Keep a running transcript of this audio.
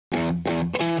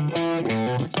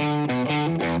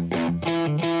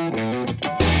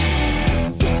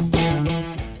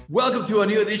Welcome to a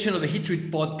new edition of the Heat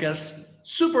Treat podcast.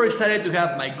 Super excited to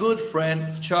have my good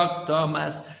friend Chuck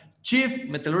Thomas, Chief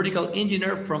Metallurgical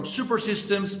Engineer from Super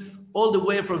Systems, all the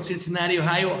way from Cincinnati,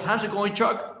 Ohio. How's it going,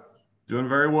 Chuck? Doing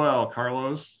very well,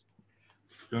 Carlos.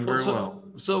 Doing very well.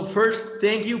 So first,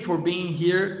 thank you for being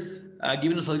here,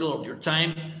 giving us a little of your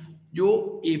time.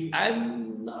 If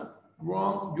I'm not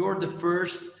wrong, you're the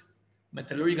first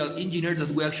metallurgical engineer that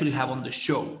we actually have on the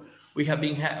show. We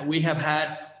have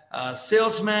had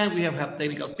salesmen, we have had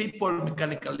technical people,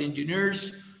 mechanical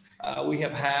engineers. We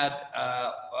have had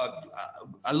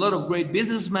a lot of great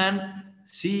businessmen,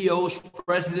 CEOs,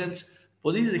 presidents.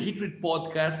 But this is the Heat Treat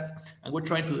podcast, and we're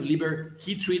trying to deliver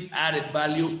heat treat added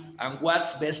value and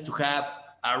what's best to have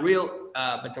a real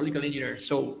metallurgical engineer.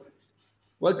 So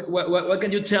what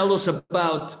can you tell us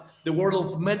about the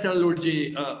world of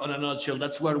metallurgy on a nutshell?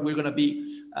 That's what we're going to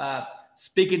be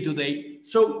speaking today.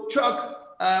 So Chuck,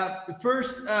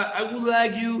 first, I would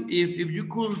like you, if you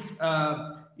could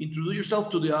introduce yourself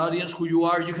to the audience, who you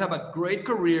are. You have a great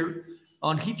career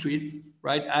on heat treat,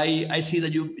 right? I see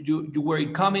that you were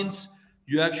in Cummins.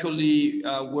 You actually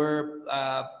were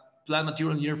plant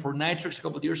material engineer for Nitrix a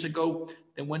couple of years ago,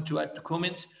 then went to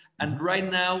Cummins. And right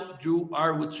now you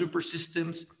are with Super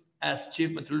Systems as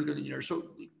Chief Metallurgical Engineer. So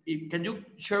can you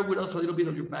share with us a little bit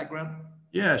of your background?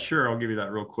 Yeah, sure. I'll give you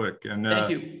that real quick. And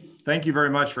thank you. Thank you very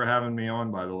much for having me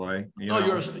on, by the way.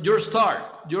 You're a star.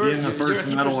 Being the first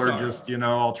metallurgist,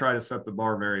 I'll try to set the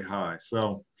bar very high.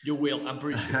 So you will, I'm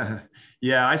pretty sure.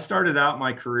 Yeah, I started out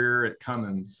my career at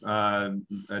Cummins, a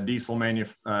diesel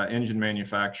engine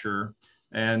manufacturer.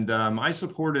 And I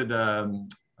supported a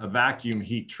vacuum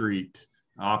heat treat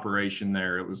operation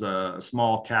there. It was a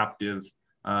small captive,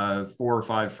 4 or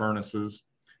 5 furnaces.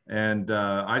 And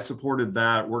I supported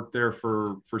that, worked there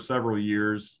for several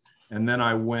years. And then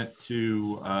I went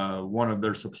to one of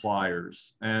their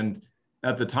suppliers. And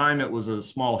at the time, it was a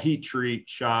small heat treat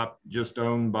shop just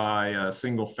owned by a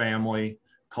single family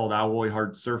called Alloy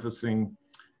Hard Surfacing.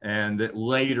 And it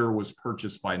later was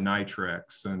purchased by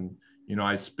Nitrix. And,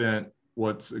 I spent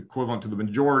what's equivalent to the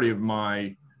majority of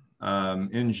my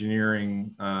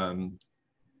engineering,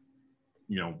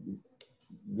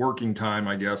 working time,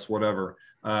 I guess, whatever.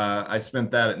 I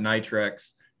spent that at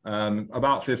Nitrix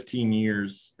about 15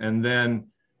 years, and then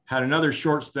had another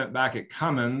short stint back at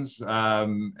Cummins.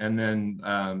 And then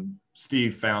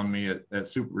Steve found me at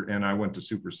Super, and I went to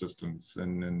Super Systems,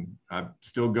 and I'm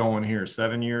still going here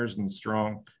 7 years and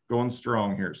going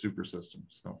strong here at Super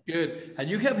Systems. So good. And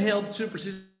you have helped Super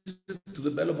Systems to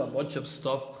develop a bunch of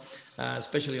stuff,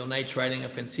 especially on nitride and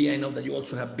FNC. I know that you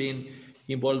also have been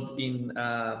involved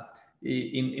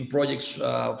in projects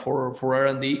for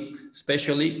R&D,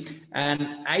 especially.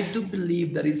 And I do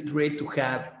believe that it's great to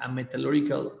have a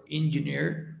metallurgical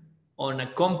engineer on a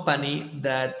company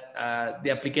that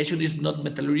the application is not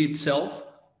metallurgy itself,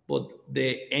 but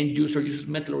the end user uses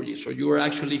metallurgy. So you are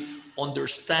actually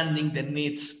understanding the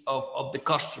needs of the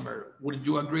customer. Would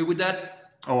you agree with that?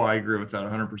 Oh, I agree with that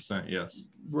 100%, yes.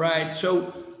 Right.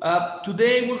 So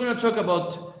today we're going to talk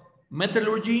about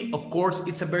metallurgy. Of course,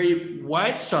 it's a very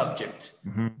wide subject,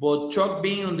 but Chuck,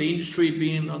 being on the industry,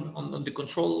 being on the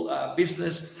control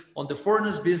business, on the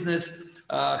furnace business,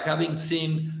 having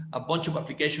seen a bunch of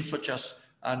applications such as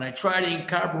nitriding,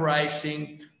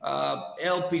 carburizing,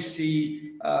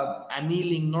 LPC,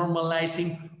 annealing,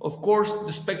 normalizing. Of course,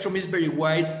 the spectrum is very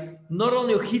wide, not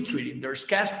only of heat treating, there's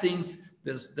castings,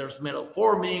 there's metal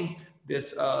forming,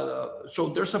 so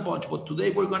there's a bunch. But today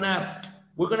we're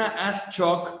gonna ask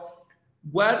Chuck,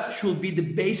 what should be the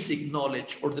basic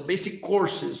knowledge or the basic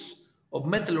courses of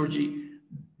metallurgy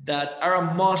that are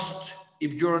a must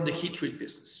if you're in the heat treat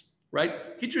business, right?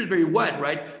 Heat treat is very wide,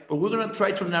 right? But we're gonna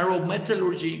try to narrow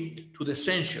metallurgy to the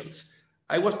essentials.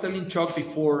 I was telling Chuck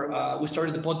before we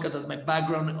started the podcast that my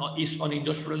background is on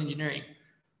industrial engineering.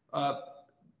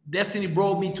 Destiny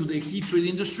brought me to the heat treat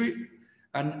industry,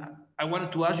 and I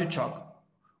wanted to ask you, Chuck,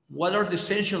 what are the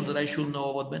essentials that I should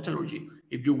know about metallurgy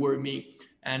if you were me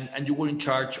and you were in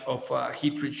charge of a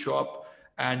heat treat shop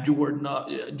and you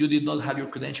did not have your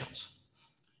credentials?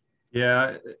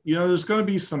 Yeah, there's going to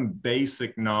be some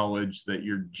basic knowledge that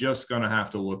you're just going to have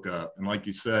to look up. And like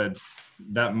you said,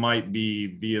 that might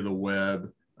be via the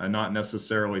web, not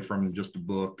necessarily from just a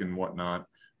book and whatnot.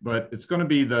 But it's going to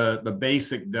be the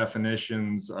basic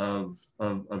definitions of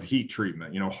heat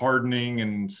treatment, hardening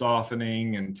and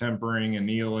softening and tempering,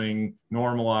 annealing,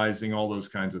 normalizing, all those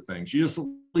kinds of things. You just at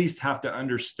least have to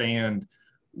understand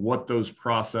what those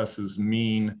processes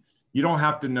mean. You don't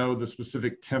have to know the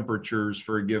specific temperatures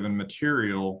for a given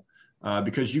material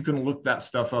because you can look that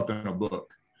stuff up in a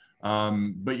book.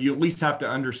 But you at least have to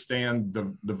understand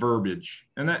the verbiage.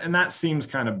 And that seems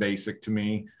kind of basic to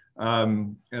me.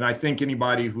 And I think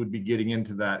anybody who would be getting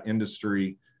into that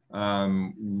industry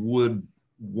would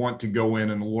want to go in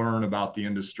and learn about the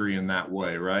industry in that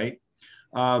way, right?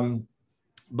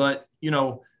 But, you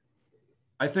know,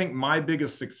 I think my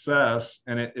biggest success,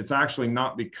 and it's actually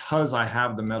not because I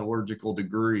have the metallurgical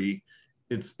degree,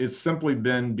 it's simply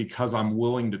been because I'm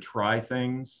willing to try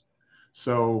things.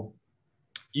 So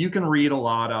you can read a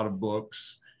lot out of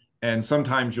books, and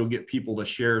sometimes you'll get people to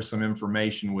share some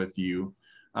information with you,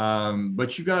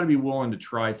 but you got to be willing to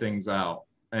try things out,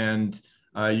 and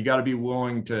you got to be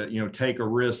willing to, you know, take a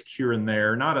risk here and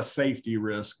there, not a safety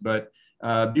risk, but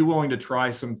be willing to try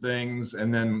some things,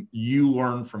 and then you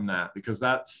learn from that, because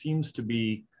that seems to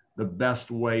be the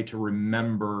best way to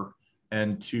remember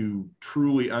and to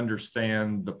truly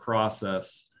understand the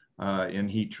process in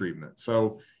heat treatment.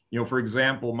 So, you know, for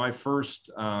example, my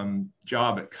first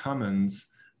job at Cummins,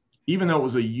 even though it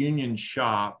was a union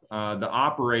shop, the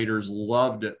operators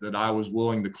loved it that I was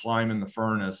willing to climb in the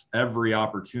furnace every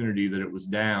opportunity that it was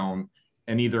down,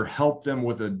 and either help them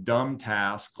with a dumb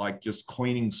task like just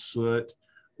cleaning soot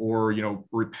or, you know,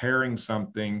 repairing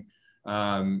something,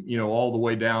 you know, all the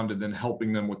way down to then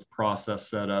helping them with the process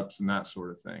setups and that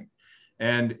sort of thing.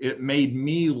 And it made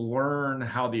me learn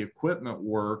how the equipment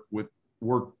worked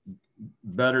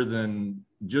better than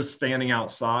just standing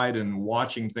outside and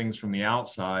watching things from the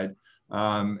outside.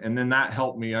 And then that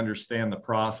helped me understand the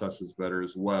processes better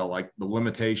as well, like the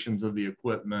limitations of the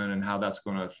equipment and how that's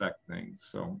going to affect things.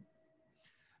 So.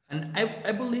 And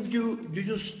I believe you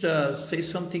just say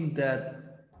something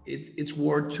that it's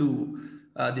worth to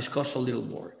discuss a little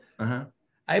more. Uh-huh.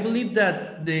 I believe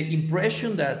that the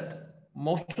impression that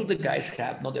most of the guys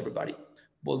have, not everybody,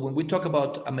 but when we talk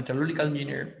about a metallurgical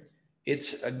engineer,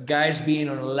 it's guys being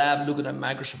on a lab looking at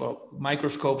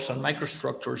microscopes and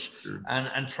microstructures, Sure.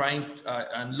 and trying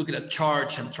and looking at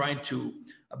charts and trying to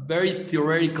very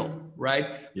theoretical,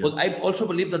 right? Yes. But I also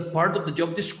believe that part of the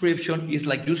job description is,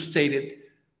 like you stated,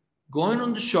 going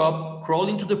on the shop,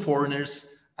 crawling to the furnace,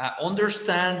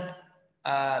 understand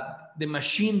the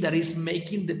machine that is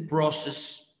making the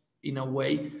process in a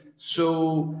way.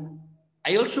 So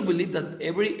I also believe that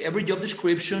every job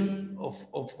description of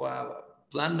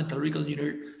plant metallurgical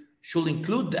engineer should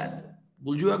include that.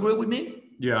 Would you agree with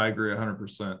me? Yeah, I agree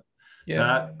 100%.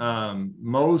 Yeah. That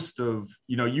most of,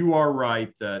 you know, you are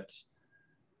right that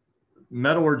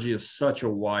metallurgy is such a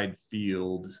wide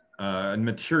field, and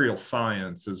material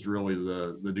science is really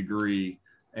the degree,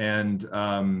 and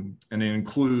it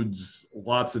includes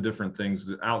lots of different things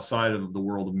outside of the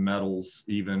world of metals,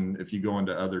 even if you go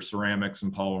into other ceramics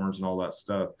and polymers and all that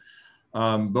stuff.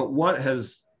 But what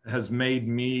has made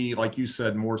me, like you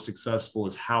said, more successful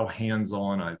is how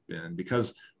hands-on I've been,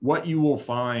 because what you will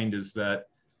find is that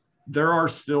there are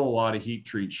still a lot of heat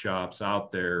treat shops out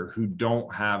there who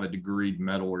don't have a degreed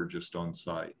metallurgist on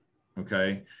site.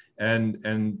 Okay.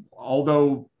 And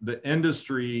although the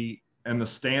industry and the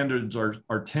standards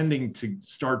are tending to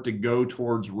start to go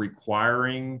towards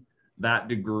requiring that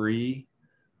degree,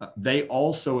 they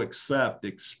also accept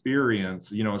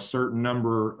experience, you know, a certain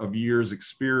number of years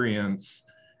experience,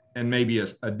 and maybe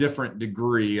a different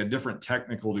degree, a different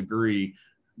technical degree,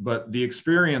 but the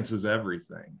experience is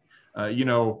everything. You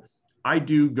know, I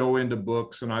do go into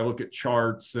books and I look at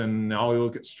charts and I'll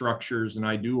look at structures and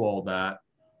I do all that,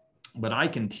 but I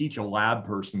can teach a lab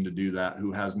person to do that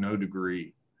who has no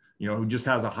degree, you know, who just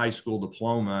has a high school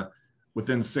diploma.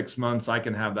 Within 6 months, I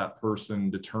can have that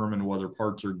person determine whether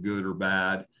parts are good or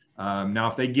bad. Now,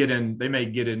 if they may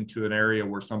get into an area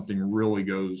where something really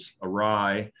goes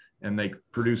awry and they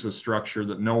produce a structure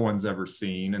that no one's ever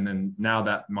seen. And then now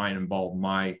that might involve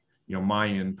my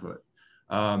input.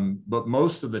 But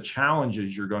most of the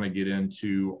challenges you're going to get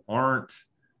into aren't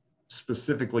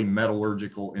specifically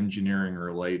metallurgical engineering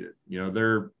related. You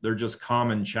know, they're just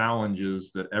common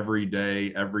challenges that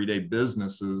everyday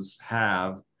businesses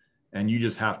have, and you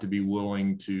just have to be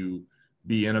willing to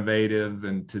be innovative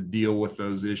and to deal with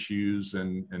those issues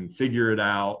and figure it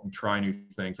out and try new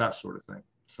things, that sort of thing.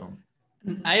 So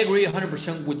I agree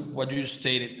 100% with what you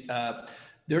stated.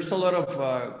 There's a lot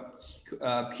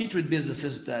of heat treat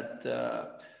businesses that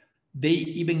they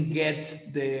even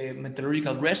get the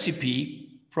metallurgical recipe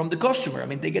from the customer. I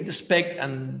mean, they get the spec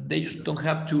and they just don't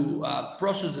have to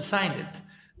process design it.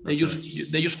 They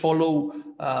just follow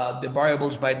the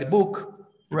variables by the book,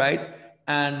 right?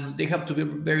 And they have to be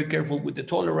very careful with the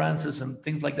tolerances and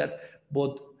things like that.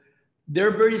 But there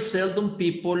are very seldom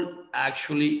people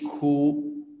actually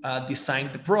who design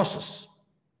the process,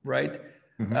 right?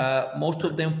 Most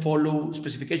of them follow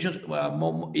specifications.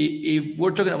 If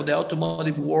we're talking about the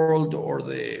automotive world or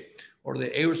the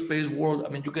aerospace world, I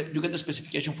mean, you get the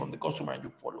specification from the customer and you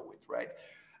follow it, right?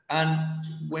 And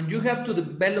when you have to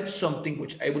develop something,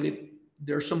 which I believe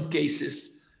there are some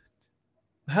cases,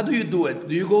 how do you do it?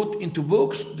 Do you go into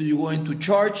books? Do you go into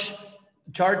charts?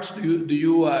 Do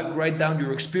you write down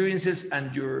your experiences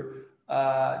and your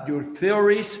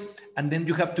theories, and then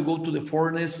you have to go to the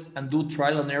furnace and do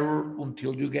trial and error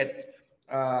until you get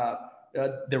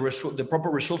the proper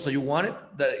results that you wanted?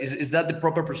 Is that the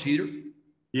proper procedure?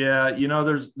 Yeah,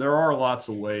 there are lots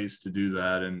of ways to do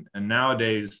that, and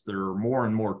nowadays there are more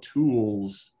and more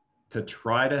tools to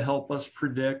try to help us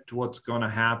predict what's going to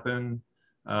happen.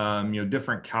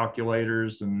 Different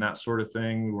calculators and that sort of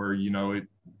thing, where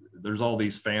there's all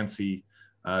these fancy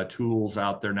tools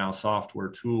out there now, software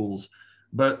tools.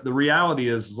 But the reality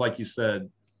is, like you said,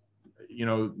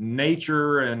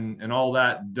 nature and all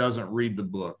that doesn't read the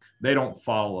book. They don't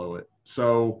follow it.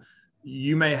 So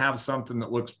you may have something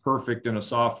that looks perfect in a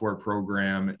software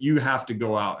program. You have to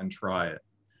go out and try it.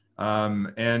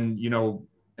 And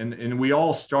we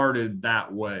all started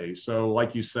that way. So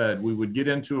like you said, we would get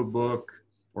into a book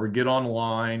or get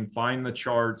online, find the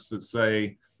charts that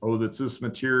say, oh, that's this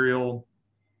material,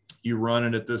 you run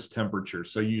it at this temperature.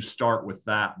 So you start with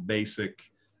that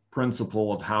basic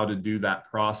principle of how to do that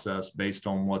process based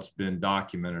on what's been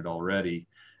documented already.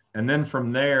 And then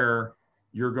from there,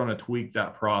 you're going to tweak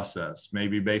that process,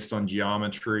 maybe based on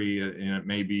geometry, and it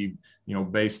may be,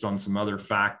 based on some other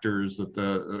factors that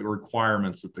the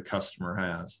requirements that the customer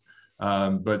has.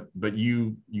 But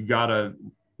you got to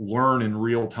learn in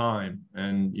real time,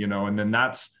 and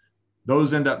then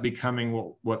those end up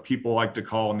becoming what people like to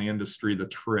call in the industry the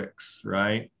tricks,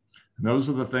 right? And those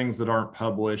are the things that aren't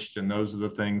published, and those are the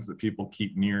things that people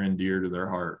keep near and dear to their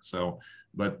heart. So,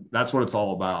 but that's what it's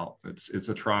all about. It's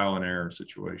a trial and error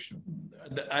situation.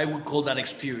 I would call that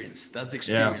experience. That's the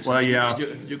experience. Yeah. Well, yeah.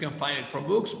 You can find it from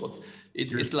books, but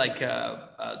it's like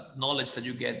knowledge that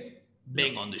you get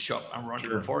being on the shop and running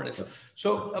the furnace.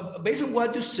 So based on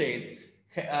what you said,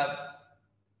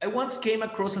 I once came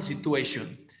across a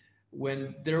situation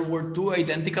when there were two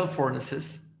identical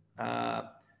furnaces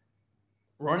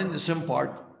running the same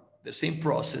part, the same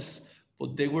process,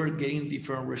 but they were getting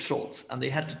different results, and they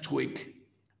had to tweak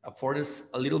a furnace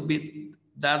a little bit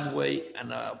that way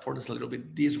and a furnace a little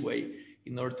bit this way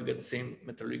in order to get the same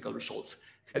metallurgical results.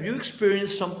 Have you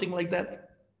experienced something like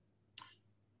that?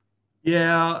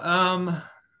 Yeah,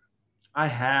 I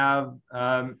have.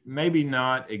 Maybe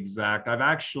not exact. I've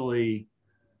actually,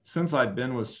 since I've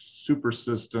been with Super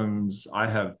Systems, I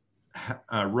have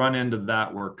run into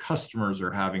that where customers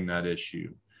are having that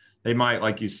issue. They might,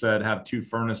 like you said, have two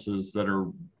furnaces that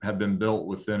have been built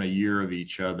within a year of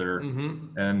each other,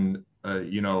 and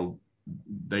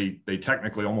they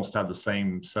technically almost have the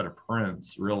same set of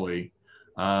prints, really,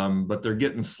 but they're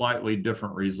getting slightly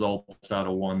different results out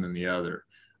of one than the other.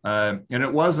 And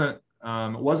it wasn't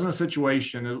a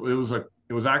situation.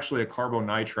 It was actually a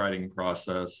carbonitriding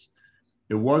process.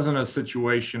 It wasn't a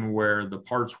situation where the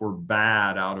parts were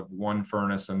bad out of one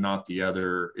furnace and not the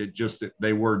other.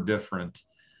 They were different.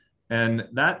 And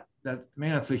that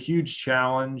man, it's a huge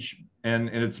challenge. And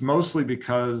it's mostly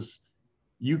because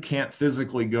you can't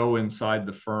physically go inside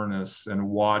the furnace and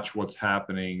watch what's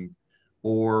happening.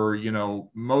 Or,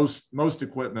 most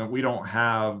equipment, we don't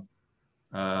have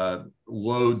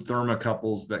load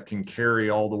thermocouples that can carry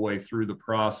all the way through the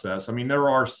process. I mean, there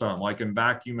are some, like in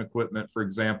vacuum equipment, for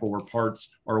example, where parts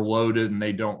are loaded and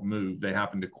they don't move. They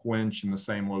happen to quench in the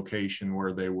same location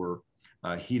where they were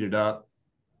heated up.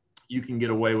 You can get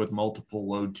away with multiple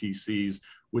load TCs,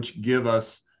 which give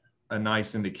us a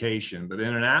nice indication. But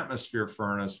in an atmosphere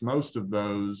furnace, most of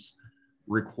those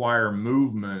require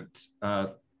movement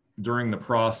during the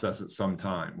process at some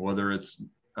time, whether it's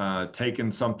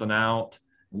taking something out,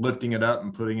 lifting it up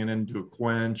and putting it into a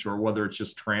quench, or whether it's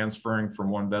just transferring from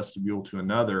one vestibule to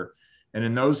another. And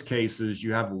in those cases,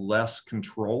 you have less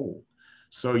control.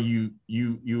 So you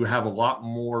have a lot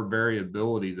more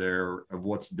variability there of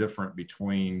what's different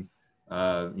between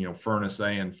furnace A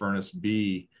and furnace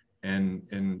B,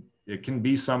 and it can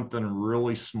be something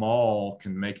really small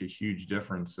can make a huge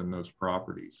difference in those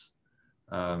properties.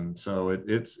 So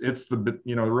it's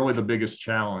really the biggest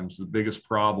challenge, the biggest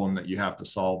problem that you have to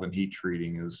solve in heat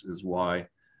treating is why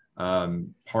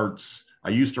parts, I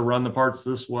used to run the parts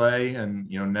this way, and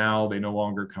now they no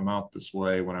longer come out this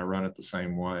way when I run it the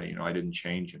same way. I didn't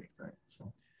change anything.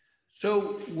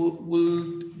 So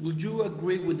would you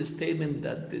agree with the statement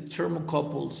that the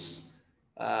thermocouples,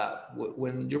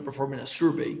 when you're performing a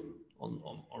survey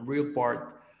on real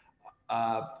part,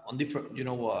 on different,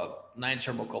 9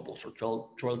 thermocouples or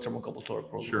 12 thermocouples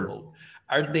across the Sure. globe.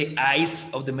 Are the eyes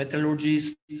of the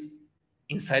metallurgists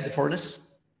inside the furnace?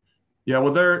 Yeah,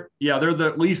 well, they're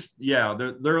at least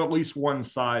at least one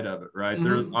side of it, right?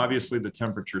 They're obviously the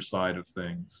temperature side of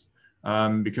things,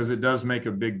 because it does make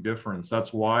a big difference.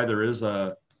 That's why there is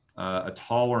a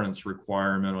tolerance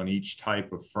requirement on each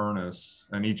type of furnace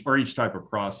and each type of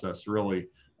process, really,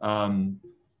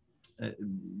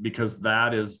 because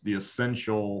that is the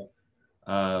essential,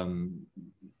 I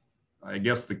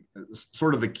guess, the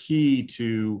sort of the key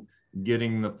to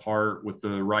getting the part with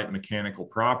the right mechanical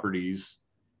properties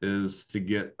is to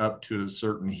get up to a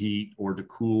certain heat or to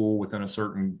cool within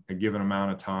a given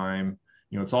amount of time.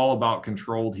 It's all about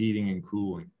controlled heating and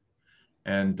cooling.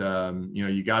 And,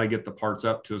 you got to get the parts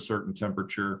up to a certain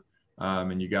temperature,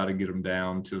 and you got to get them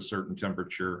down to a certain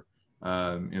temperature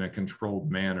in a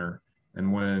controlled manner.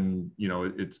 And when,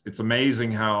 it's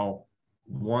amazing how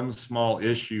one small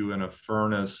issue in a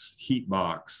furnace heat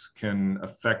box can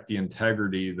affect the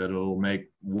integrity that it'll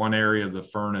make one area of the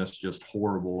furnace just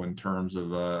horrible in terms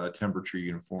of temperature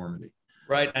uniformity.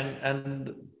 Right,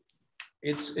 and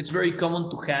it's very common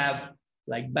to have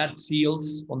like bad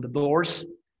seals on the doors.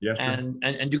 Yeah, sure.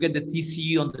 And you get the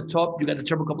TC on the top, you get the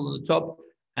thermocouple on the top,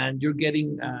 and you're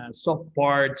getting soft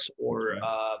parts or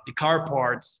the car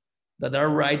parts that are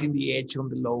right in the edge on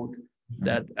the load,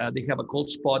 that they have a cold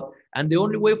spot. And the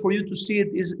only way for you to see it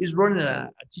is running a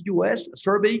TUS, a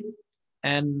survey,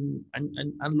 and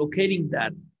locating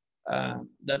that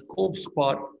cold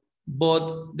spot.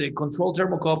 But the control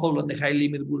thermocouple and the high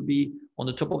limit will be on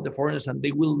the top of the furnace, and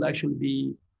they will actually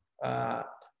be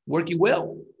working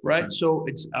well, right? Sure. So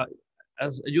it's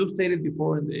as you stated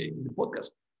before in the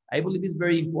podcast, I believe it's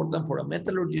very important for a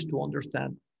metallurgist to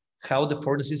understand how the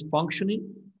furnace is functioning,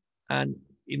 and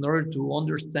in order to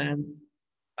understand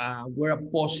where a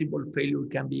possible failure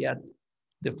can be at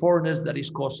the furnace that is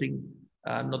causing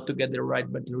not to get the right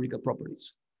metallurgical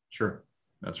properties. Sure,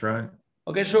 that's right.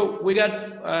 Okay, so we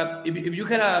got, if you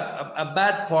had a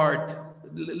bad part,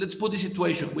 let's put the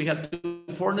situation. We had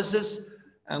 2 furnaces,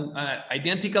 and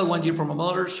identical, 1 year from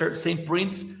another, same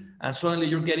prints, and suddenly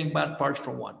you're getting bad parts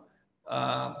from one.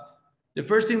 The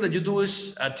first thing that you do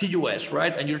is TUS,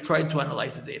 right? And you're trying to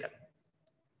analyze the data.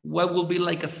 What will be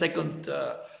like a second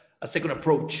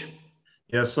approach?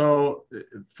 Yeah, so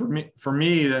for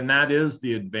me, then that is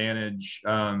the advantage,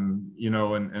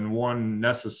 and one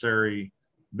necessary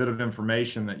bit of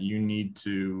information that you need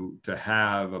to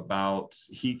have about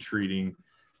heat treating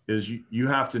is you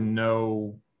have to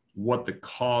know what the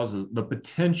causes, the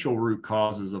potential root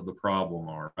causes of the problem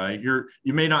are, right?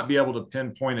 You may not be able to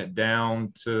pinpoint it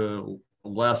down to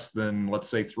less than, let's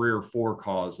say, 3 or 4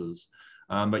 causes,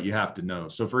 but you have to know.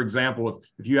 So for example,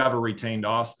 if you have a retained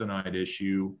austenite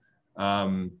issue,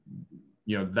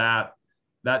 that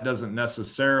doesn't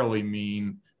necessarily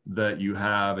mean that you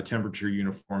have a temperature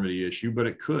uniformity issue, but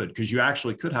it could, because you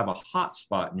actually could have a hot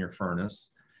spot in your furnace.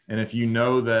 And if you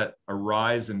know that a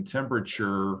rise in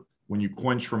temperature, when you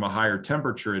quench from a higher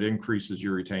temperature, it increases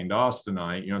your retained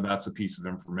austenite, that's a piece of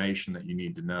information that you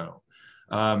need to know.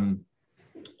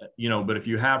 But if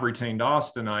you have retained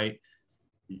austenite,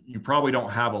 you probably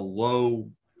don't have a low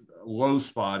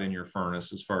spot in your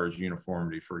furnace as far as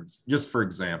uniformity, for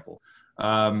example.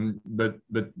 But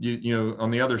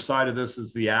on the other side of this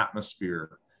is the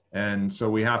atmosphere. And so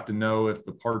we have to know if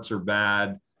the parts are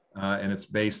bad and it's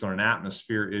based on an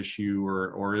atmosphere issue,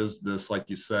 or is this, like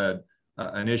you said,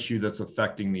 an issue that's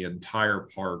affecting the entire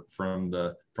part from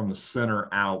the center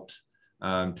out,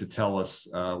 to tell us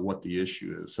what the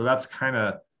issue is. So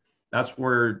that's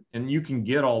where, and you can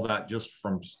get all that just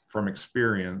from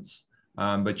experience,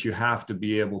 but you have to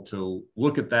be able to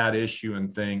look at that issue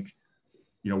and think,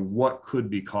 what could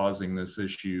be causing this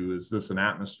issue? Is this an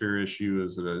atmosphere issue?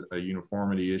 Is it a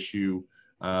uniformity issue?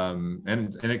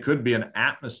 And it could be an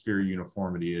atmosphere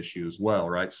uniformity issue as well,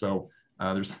 right? So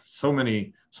there's so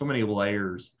many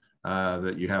layers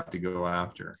that you have to go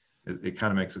after. It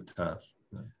kind of makes it tough.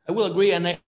 I will agree, and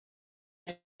I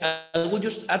will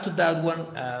just add to that one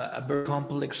a very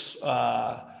complex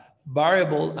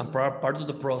variable and part of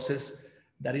the process,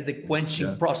 that is the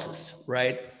quenching process,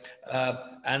 right?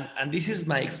 And this is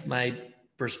my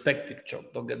perspective,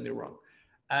 Chuck, don't get me wrong.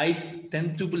 I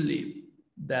tend to believe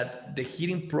that the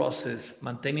heating process,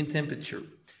 maintaining temperature,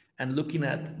 and looking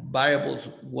at variables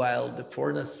while the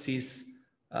furnace is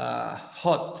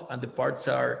hot and the parts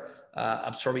are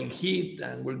absorbing heat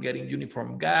and we're getting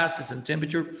uniform gases and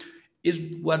temperature, is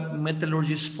what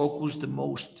metallurgists focus the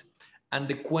most. And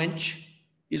the quenching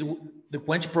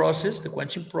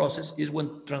process is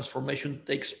when transformation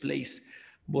takes place.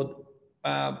 But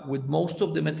with most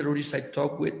of the metallurgists I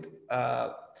talk with,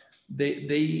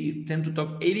 they tend to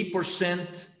talk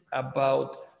 80%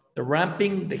 about the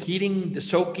ramping, the heating, the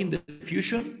soaking, the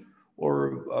diffusion,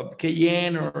 or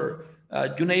KN, or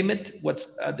you name it. What's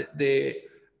the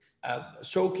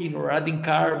soaking or adding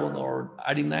carbon or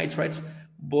adding nitrites,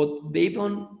 but they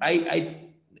don't.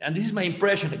 And this is my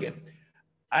impression again.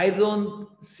 I don't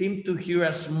seem to hear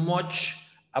as much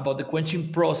about the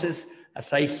quenching process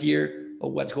as I hear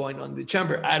of what's going on in the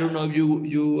chamber. I don't know if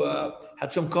you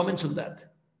had some comments on that.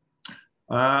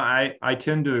 I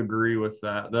tend to agree with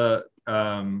that. The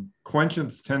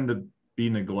quenchants tend to be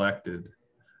neglected,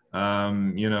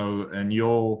 and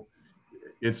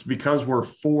it's because we're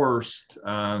forced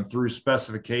through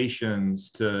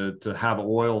specifications to have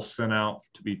oil sent out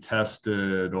to be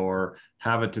tested or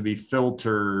have it to be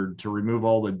filtered to remove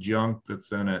all the junk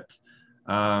that's in it.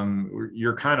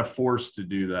 You're kind of forced to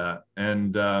do that.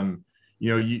 And,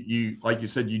 you like you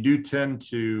said, you tend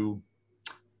to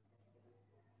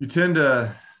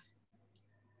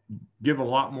give a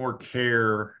lot more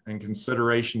care and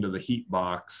consideration to the heat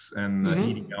box and the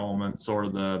heating elements or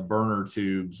the burner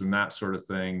tubes and that sort of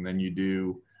thing than you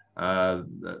do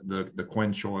the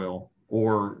quench oil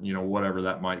or whatever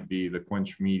that might be, the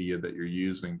quench media that you're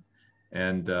using.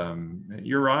 And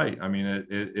you're right. I mean,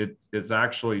 it's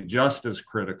actually just as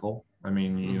critical. I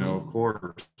mean, of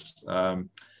course,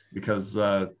 because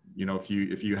if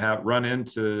you have run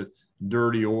into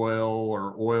dirty oil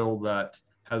or oil that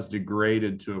has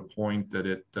degraded to a point that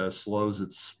it slows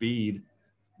its speed,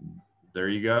 there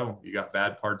you go. You got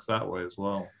bad parts that way as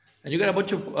well. And you got a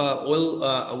bunch of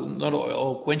not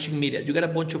oil, quenching media. You got a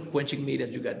bunch of quenching media.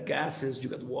 You got gases, you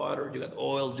got water, you got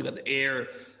oils, you got air.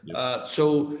 Yep.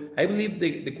 So I believe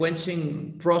the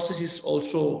quenching process is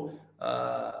also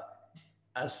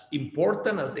as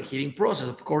important as the heating process.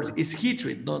 Of course, it's heat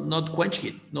treat, not quench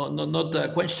heat,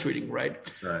 not quench treating, right?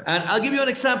 That's right. And I'll give you an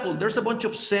example. There's a bunch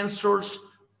of sensors,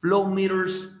 flow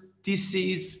meters,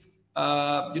 TCs,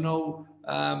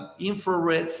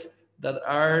 infrareds that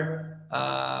are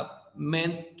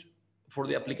meant for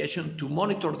the application to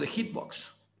monitor the heat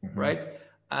box, right?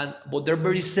 But they're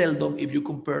very seldom if you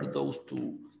compare those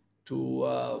to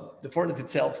the furnace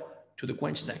itself to the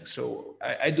quench tank. So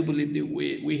I do believe that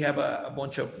we have a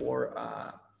bunch of more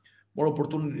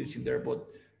opportunities in there. But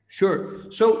sure.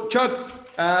 So Chuck,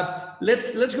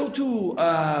 let's go to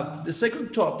the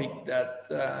second topic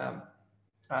that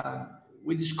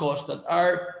we discussed, that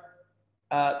are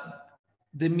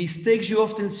the mistakes you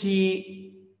often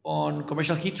see on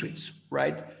commercial heat treats,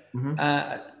 right?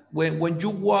 When you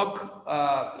walk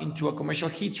into a commercial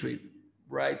heat treat,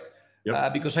 right?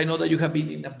 Yep. Because I know that you have been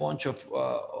in a bunch of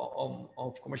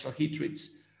commercial heat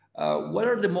treats. What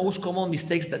are the most common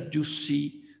mistakes that you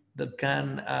see that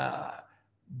can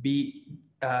be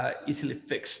easily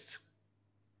fixed?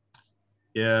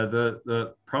 Yeah,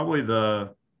 probably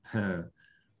the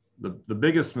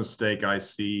biggest mistake I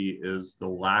see is the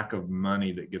lack of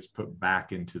money that gets put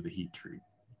back into the heat treat.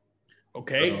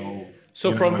 Okay.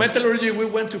 So from metallurgy, we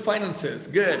went to finances.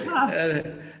 Good.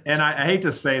 And I hate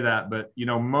to say that, but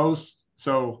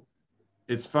so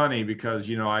it's funny because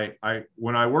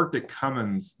when I worked at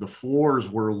Cummins, the floors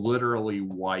were literally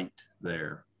white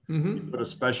there. You put a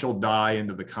special dye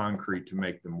into the concrete to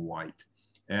make them white,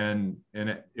 and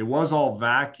it was all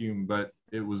vacuum, but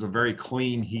it was a very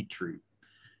clean heat treat.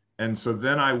 And so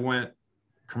then I went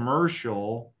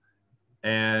commercial,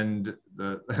 and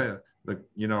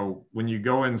when you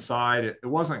go inside, it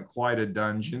wasn't quite a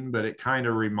dungeon, but it kind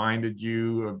of reminded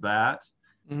you of that.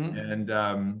 And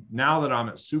now that I'm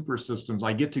at Super Systems,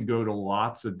 I get to go to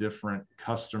lots of different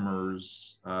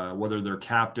customers, whether they're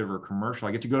captive or commercial.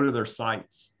 I get to go to their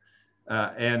sites,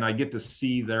 and I get to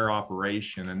see their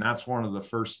operation. And that's one of the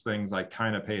first things I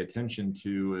kind of pay attention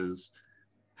to is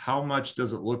how much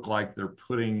does it look like they're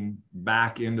putting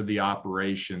back into the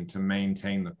operation to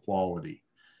maintain the quality.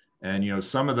 And,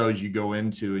 some of those you go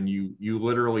into and you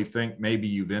literally think maybe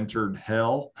you've entered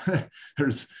hell.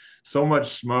 There's so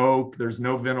much smoke, there's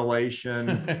no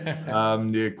ventilation,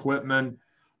 the equipment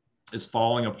is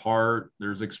falling apart,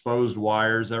 there's exposed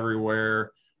wires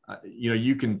everywhere.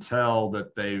 You can tell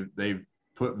that they've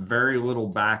put very little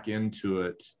back into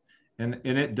it. And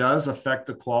it does affect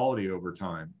the quality over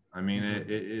time. I mean,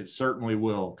 it certainly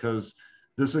will, because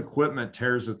this equipment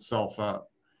tears itself up.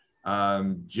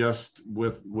 Just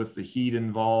with the heat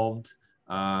involved,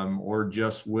 or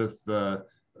just with the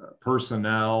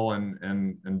personnel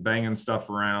and banging stuff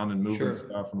around and moving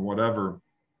stuff and whatever.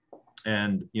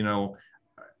 And,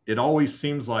 it always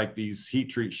seems like these heat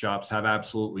treat shops have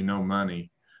absolutely no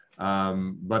money,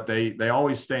 but they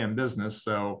always stay in business.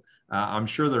 So I'm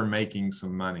sure they're making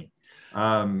some money.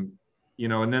 You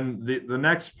know, and then the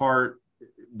next part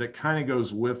that kind of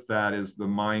goes with that is the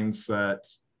mindset,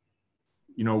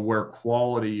 you know, where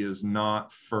quality is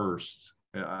not first.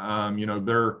 You know,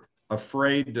 they're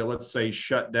afraid to, let's say,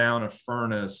 shut down a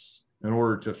furnace in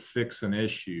order to fix an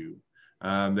issue.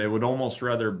 They would almost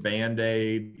rather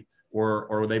Band-Aid,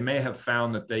 or they may have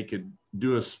found that they could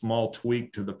do a small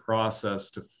tweak to the process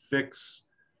to fix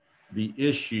the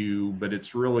issue, but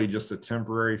it's really just a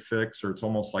temporary fix, or it's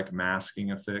almost like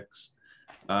masking a fix.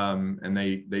 And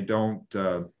they don't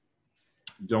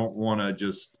want to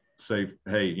just say,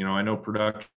 hey, you know, I know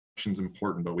production's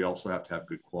important, but we also have to have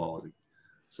good quality.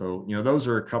 So, you know, those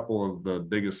are a couple of the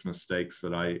biggest mistakes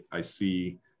that I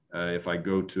see if I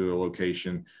go to a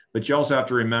location. But you also have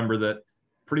to remember that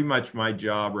pretty much my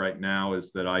job right now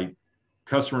is that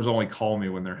customers only call me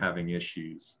when they're having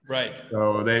issues. Right.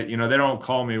 So they, you know, they don't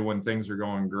call me when things are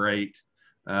going great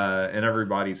and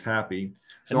everybody's happy.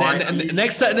 So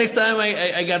next time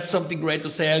I got something great to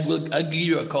say, I'll give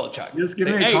you a call, Chuck. Just give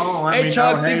me a call. Hey,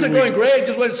 Chuck, things are going great.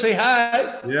 Just want to say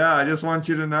hi. Yeah, I just want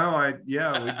you to know, we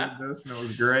did this and it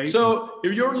was great. So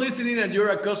if you're listening and you're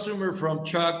a customer from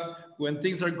Chuck, when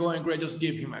things are going great, just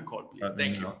give him a call, please.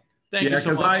 Thank you. Thank you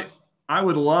so much. I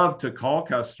would love to call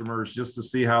customers just to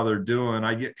see how they're doing.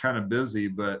 I get kind of busy,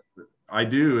 but I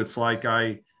do. It's like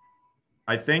I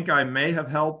think I may have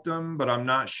helped them, but I'm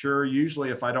not sure. Usually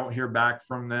if I don't hear back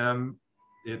from them,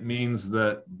 it means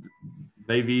that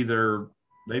they've either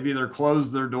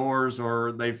closed their doors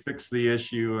or they fixed the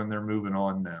issue and they're moving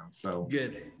on now. So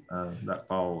good. That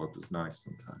follow-up is nice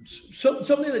sometimes. So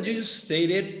something that you just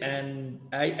stated, and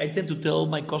I tend to tell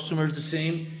my customers the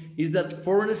same, is that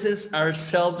furnaces are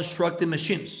self-destructive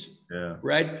machines. Yeah.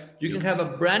 Right? You can have a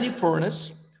brand new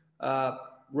furnace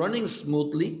running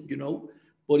smoothly, you know,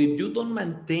 but if you don't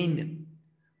maintain it,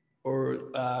 or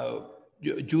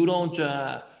you don't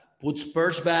put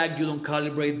spares back, you don't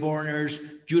calibrate burners,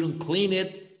 you don't clean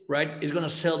it, right? It's gonna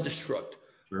self-destruct.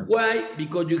 Sure. Why?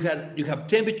 Because you have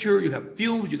temperature, you have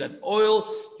fumes, you got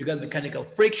oil, you got mechanical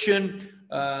friction,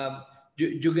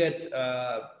 you get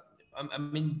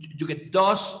you get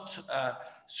dust.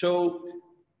 So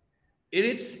it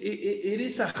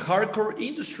is a hardcore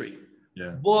industry.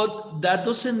 Yeah. But that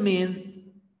doesn't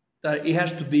mean that it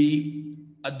has to be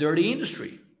a dirty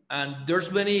industry. And there's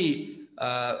many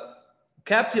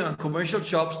captive and commercial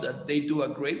shops that they do a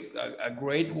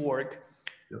great work.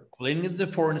 Yep. Cleaning the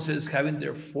furnaces, having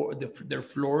their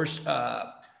floors,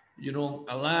 you know,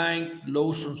 aligned,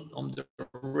 low on the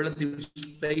relative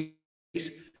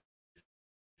space.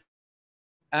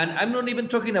 And I'm not even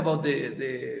talking about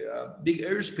the big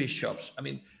aerospace shops. I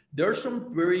mean, there are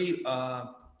some very,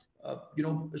 you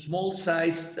know,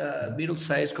 small-sized,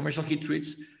 middle-sized commercial heat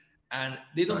treats, and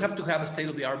they don't have to have a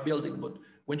state-of-the-art building. But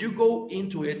when you go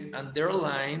into it and they're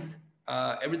aligned,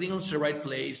 everything is in the right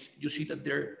place, you see that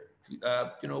they're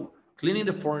you know, cleaning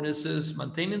the furnaces,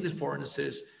 maintaining the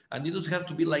furnaces, and it doesn't have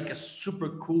to be like a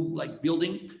super cool like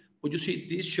building, but you see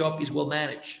this shop is well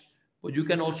managed. But you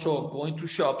can also go into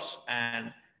shops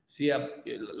and see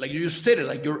like you just stated,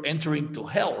 like you're entering to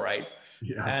hell, right?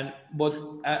 Yeah.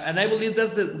 And I believe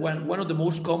that's one of the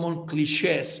most common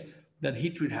cliches that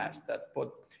heat treat has.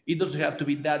 But it doesn't have to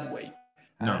be that way.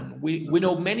 No, and we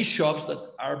know many shops that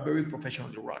are very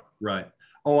professionally run. Right.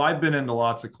 Oh, I've been into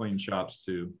lots of clean shops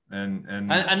too, and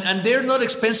they're not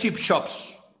expensive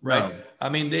shops, right? No. I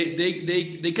mean,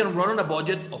 they can run on a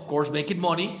budget, of course, making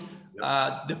money.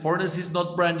 Yep. The furnace is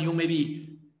not brand new,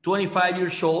 maybe 25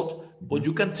 years old, but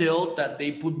you can tell that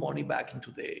they put money back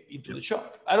into the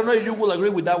shop. I don't know if you will agree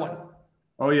with that one.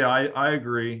 Oh yeah, I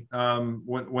agree.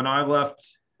 When I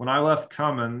left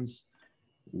Cummins,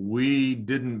 we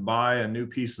didn't buy a new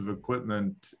piece of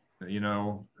equipment. You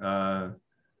know,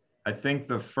 I think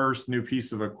the first new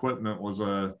piece of equipment was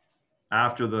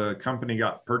after the company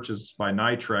got purchased by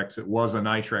Nitrex, it was a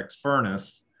Nitrex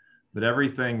furnace, but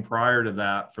everything prior to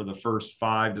that for the first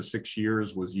 5 to 6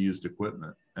 years was used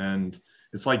equipment. And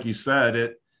it's like you said,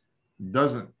 it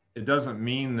doesn't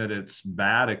mean that it's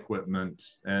bad equipment,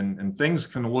 and things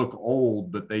can look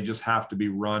old, but they just have to be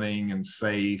running and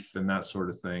safe and that sort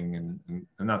of thing.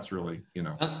 And that's really, you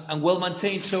know. And well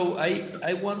maintained. So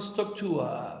I once talked to,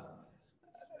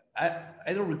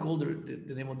 I don't recall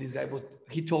the name of this guy, but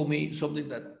he told me something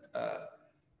that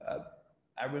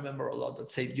I remember a lot,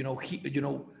 that said,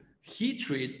 heat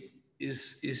treat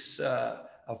is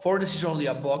a furnace is only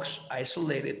a box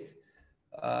isolated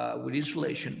with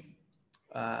insulation.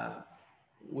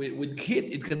 With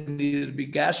heat, it can either be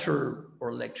gas or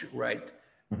electric, right?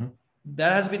 Mm-hmm.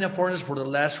 That has been a furnace for the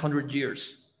last 100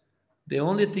 years. The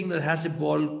only thing that has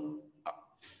evolved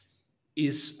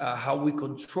is how we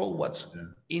control what's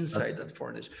inside that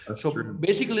furnace. That's So true.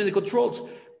 basically the controls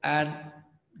and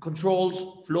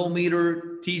controls, flow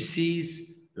meter, TCs,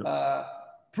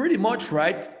 pretty much,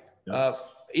 right?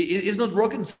 It's not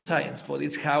rocket science, but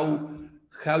it's how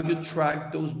you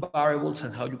track those variables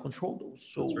and how you control those.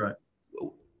 So That's right.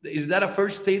 is that a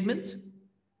first statement?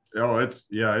 Oh,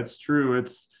 it's true.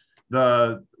 It's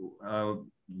the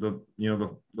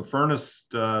the furnace,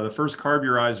 the first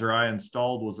carburizer I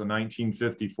installed was a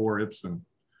 1954 Ibsen,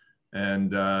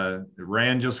 and it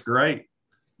ran just great.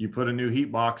 You put a new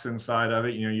heat box inside of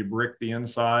it, you brick the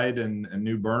inside and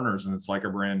new burners, and it's like a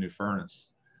brand new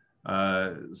furnace.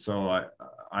 So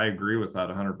I agree with that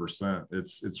 100%.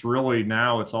 It's really,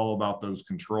 now it's all about those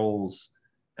controls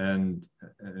and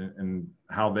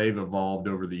how they've evolved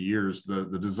over the years.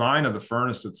 The design of the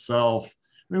furnace itself,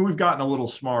 I mean, we've gotten a little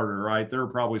smarter, right? There are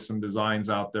probably some designs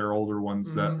out there, older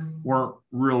ones, that weren't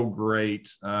real great.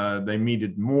 They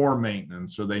needed more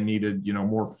maintenance, or they needed,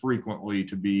 more frequently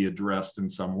to be addressed in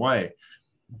some way.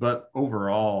 But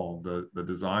overall, the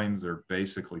designs are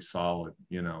basically solid,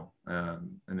 and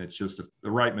it's just, if the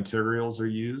right materials are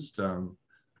used,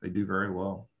 they do very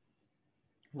well.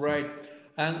 Right.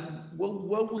 And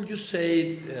what would you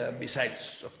say,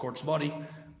 besides, of course, money,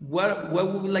 what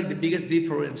would be like the biggest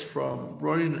difference from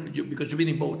running, because you've been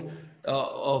in both,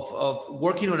 of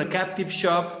working on a captive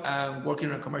shop and working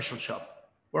on a commercial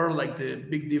shop? What are like the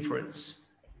big difference?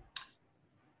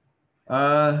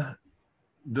 The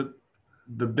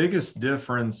biggest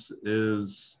difference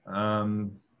is,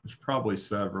 there's probably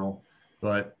several,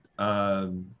 but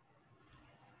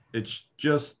it's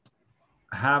just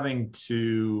having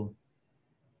to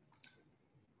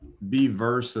be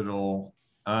versatile.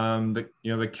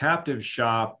 The captive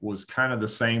shop was kind of the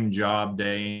same job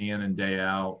day in and day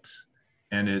out,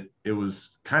 and it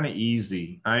was kind of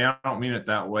easy. I don't mean it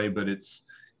that way, but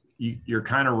you're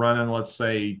kind of running, let's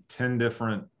say, 10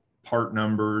 different part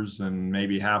numbers and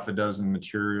maybe half a dozen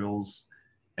materials,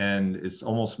 and it's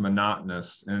almost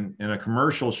monotonous. And in a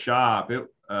commercial shop,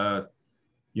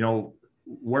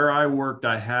 where I worked,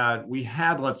 we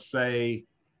had, let's say,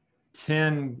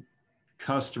 10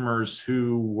 customers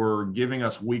who were giving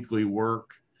us weekly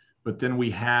work, but then we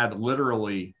had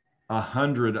literally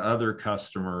 100 other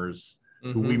customers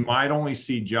who we might only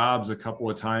see jobs a couple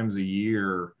of times a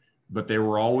year, but they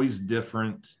were always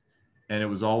different, and it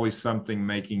was always something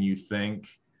making you think.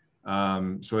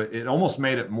 So it almost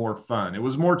made it more fun. It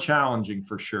was more challenging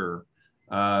for sure,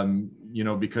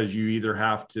 because you either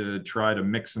have to try to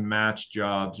mix and match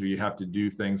jobs, or you have to do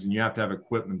things, and you have to have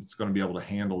equipment that's going to be able to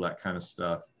handle that kind of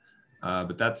stuff.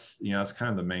 But that's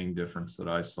kind of the main difference that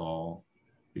I saw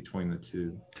between the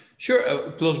two.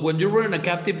 Sure. Plus, when you're running a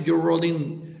captive, you're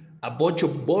running a bunch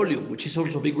of volume, which is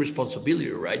also a big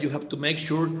responsibility, right? You have to make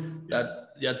sure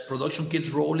that production keeps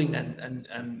rolling, and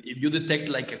if you detect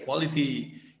like a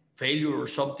quality failure or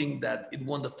something, that it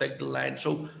won't affect the line.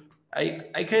 So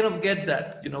I kind of get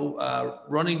that,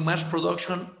 running mass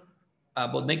production,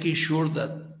 but making sure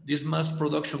that this mass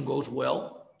production goes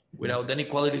well without any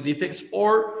quality defects,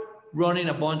 or running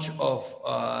a bunch of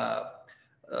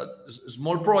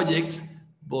small projects,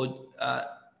 but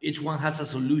each one has a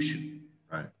solution.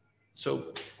 Right.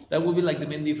 So that would be like the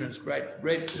main difference.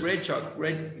 Great, Chuck.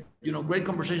 Great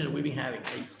conversation we've been having.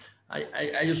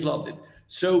 I just loved it.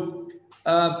 So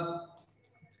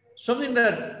something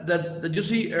that you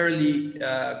see early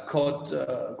caught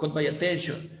my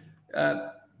attention.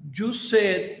 You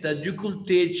said that you could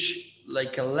teach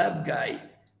like a lab guy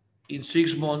in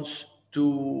 6 months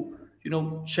to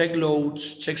check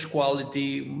loads, check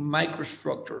quality,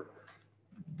 microstructure.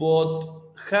 But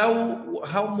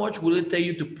how much will it take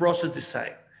you to process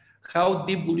design? How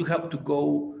deep will you have to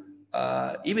go,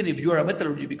 even if you are a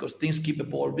metallurgy, because things keep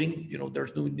evolving,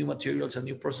 there's new materials and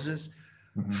new processes.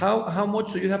 How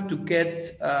much do you have to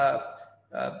get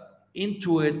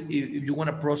into it if you want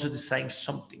to process design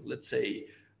something, let's say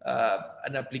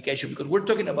an application? Because we're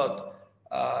talking about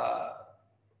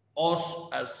us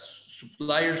as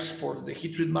suppliers for the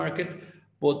heat treat market,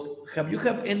 but have you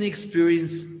any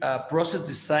experience process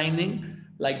designing,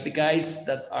 like the guys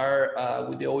that are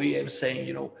with the OEM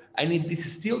saying, I need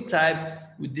this steel type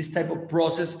with this type of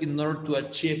process in order to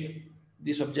achieve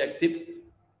this objective?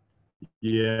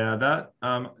 Yeah, that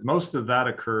most of that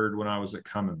occurred when I was at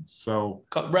Cummins. So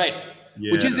right,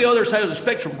 which is the other side of the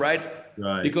spectrum, right?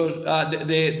 Right. Because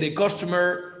the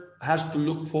customer has to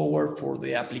look forward for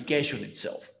the application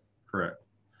itself. Correct.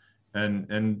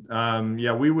 And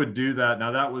yeah, we would do that.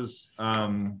 Now that was,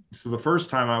 so the first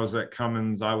time I was at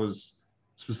Cummins, I was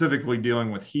specifically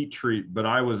dealing with heat treat, but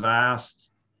I was asked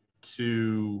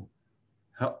to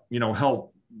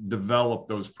help develop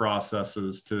those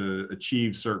processes to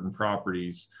achieve certain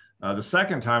properties. The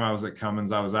second time I was at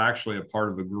Cummins, I was actually a part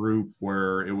of a group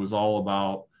where it was all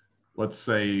about, let's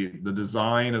say, the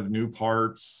design of new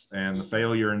parts and the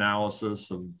failure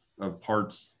analysis of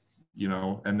parts, you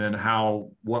know, and then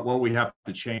what we have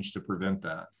to change to prevent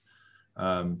that.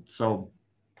 So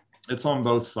it's on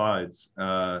both sides.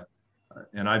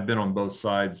 And I've been on both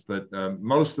sides, but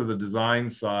most of the design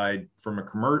side from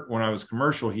when I was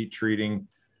commercial heat treating,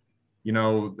 you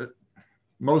know,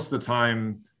 most of the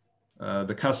time,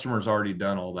 the customer's already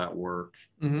done all that work,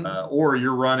 or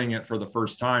you're running it for the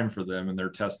first time for them and they're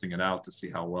testing it out to see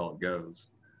how well it goes.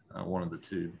 One of the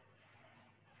two.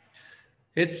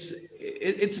 It's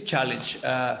a challenge,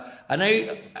 and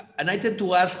I tend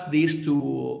to ask this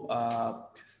to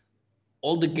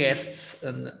all the guests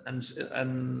and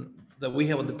that we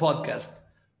have on the podcast.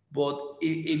 But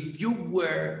if you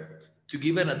were to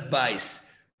give an advice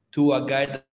to a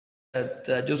guy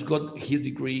that just got his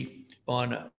degree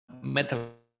on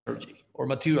metallurgy or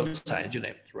material science, you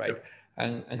name it, right?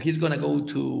 And he's gonna go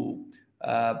to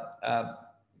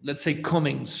let's say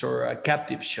Cummins or a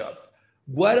captive shop.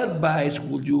 What advice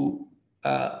would you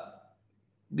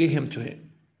give him to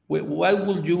him? What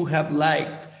would you have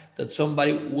liked that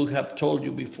somebody would have told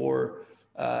you before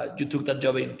you took that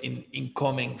job in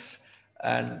Cummins,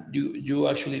 and you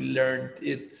actually learned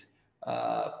it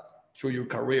through your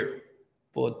career,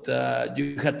 but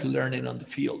you had to learn it on the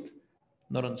field,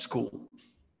 not on school?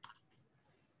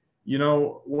 You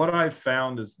know, what I've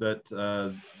found is that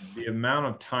the amount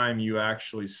of time you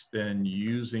actually spend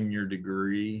using your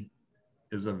degree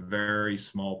is a very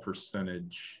small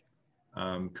percentage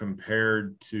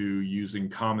compared to using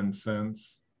common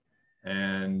sense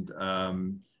and,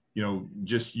 you know,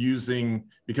 just using,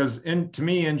 because to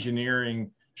me,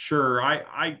 engineering, sure,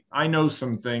 I know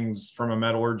some things from a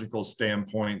metallurgical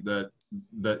standpoint that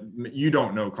you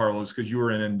don't know, Carlos, because you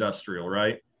were in industrial,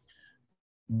 right?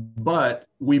 But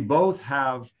we both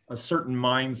have a certain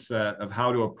mindset of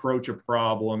how to approach a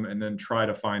problem and then try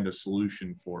to find a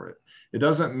solution for it. It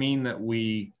doesn't mean that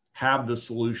we have the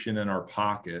solution in our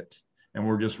pocket and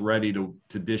we're just ready to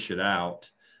dish it out.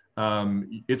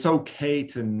 It's okay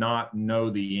to not know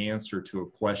the answer to a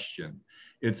question.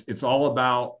 It's all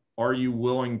about, are you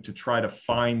willing to try to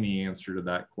find the answer to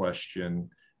that question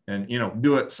and, you know,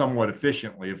 do it somewhat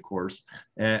efficiently, of course.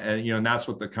 And you know, and that's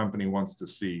what the company wants to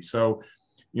see. So,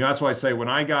 you know, that's why I say when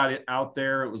I got it out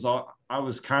there, I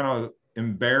was kind of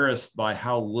embarrassed by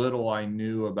how little I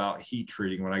knew about heat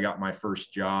treating when I got my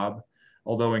first job.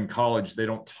 Although in college, they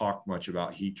don't talk much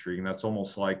about heat treating. That's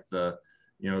almost like the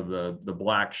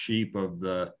black sheep of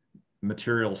the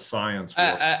material science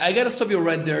world. I got to stop you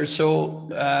right there. So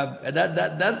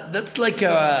that's like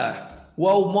a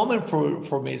wow moment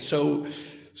for me. So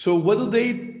what do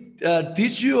they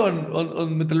teach you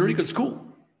on metallurgical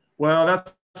school? Well,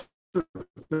 that's the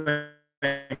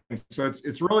thing. So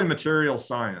it's really material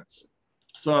science.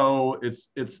 So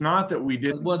it's not that we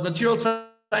didn't. Well, material science,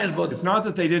 but it's not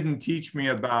that they didn't teach me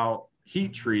about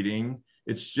heat treating.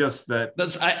 It's just that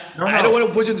I don't want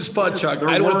to put you in the spot, Chuck. There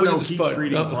I don't want were to put no you in the spot. heat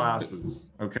treating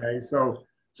classes. Okay, so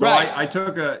right. I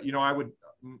took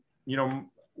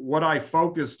what I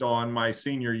focused on my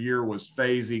senior year was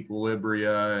phase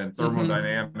equilibria and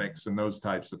thermodynamics and those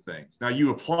types of things. Now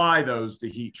you apply those to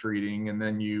heat treating and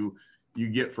then you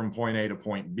get from point A to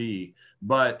point B,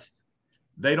 but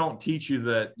they don't teach you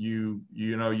that you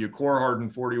core harden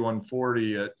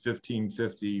 4140 at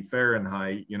 1550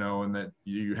 Fahrenheit, you know, and that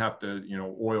you have to, you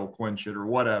know, oil quench it or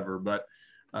whatever. But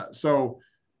so,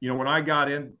 you know, when I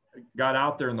got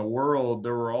out there in the world,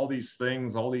 there were all these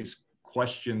things, all these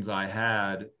questions I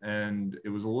had, and it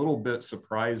was a little bit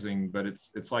surprising, but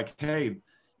it's like, hey, you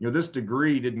know, this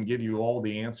degree didn't give you all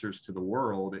the answers to the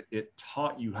world. It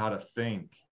taught you how to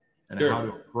think and how to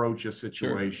approach a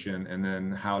situation and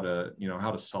then how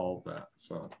to solve that.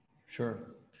 So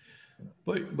sure.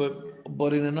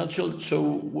 But in a nutshell,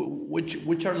 so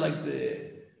which are like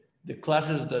the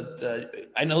classes that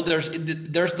I know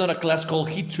there's not a class called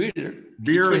heat treater.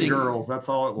 Beer and girls, that's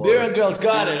all it was. Beer and girls,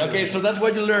 got it. Okay, so that's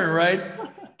what you learn, right?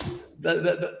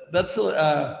 That's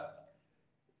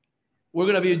we're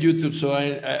gonna be on YouTube, so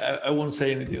I won't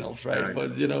say anything else, right?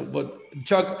 But you know, but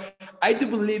Chuck, I do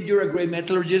believe you're a great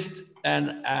metallurgist,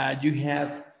 and you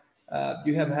have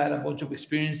had a bunch of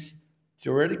experience,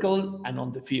 theoretical and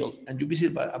on the field, and you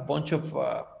visited a bunch of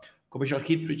commercial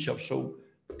heat treat shops. So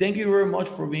thank you very much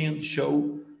for being on the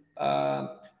show.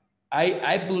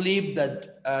 I believe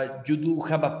that you do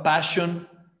have a passion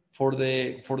for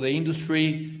the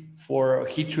industry, for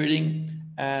heat treating,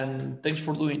 and thanks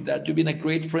for doing that. You've been a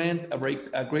great friend,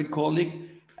 a great colleague,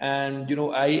 And, you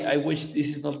know, I wish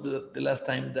this is not the last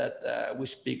time that we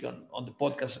speak on the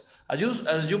podcast.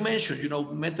 As you mentioned, you know,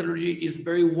 metallurgy is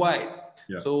very wide.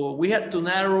 Yeah. So we had to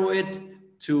narrow it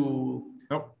to,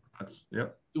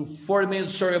 to 40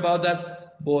 minutes. Sorry about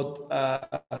that. But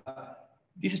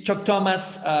this is Chuck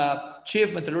Thomas,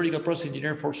 Chief Metallurgical Process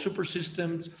Engineer for Super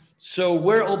Systems. So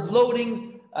we're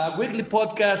uploading weekly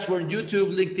podcasts. We're on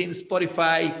YouTube, LinkedIn,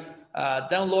 Spotify.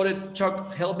 Download it.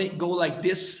 Chuck, help me go like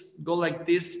this.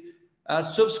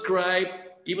 Subscribe,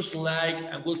 give us a like,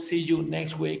 and we'll see you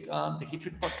next week on the Heat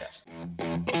Treat Podcast.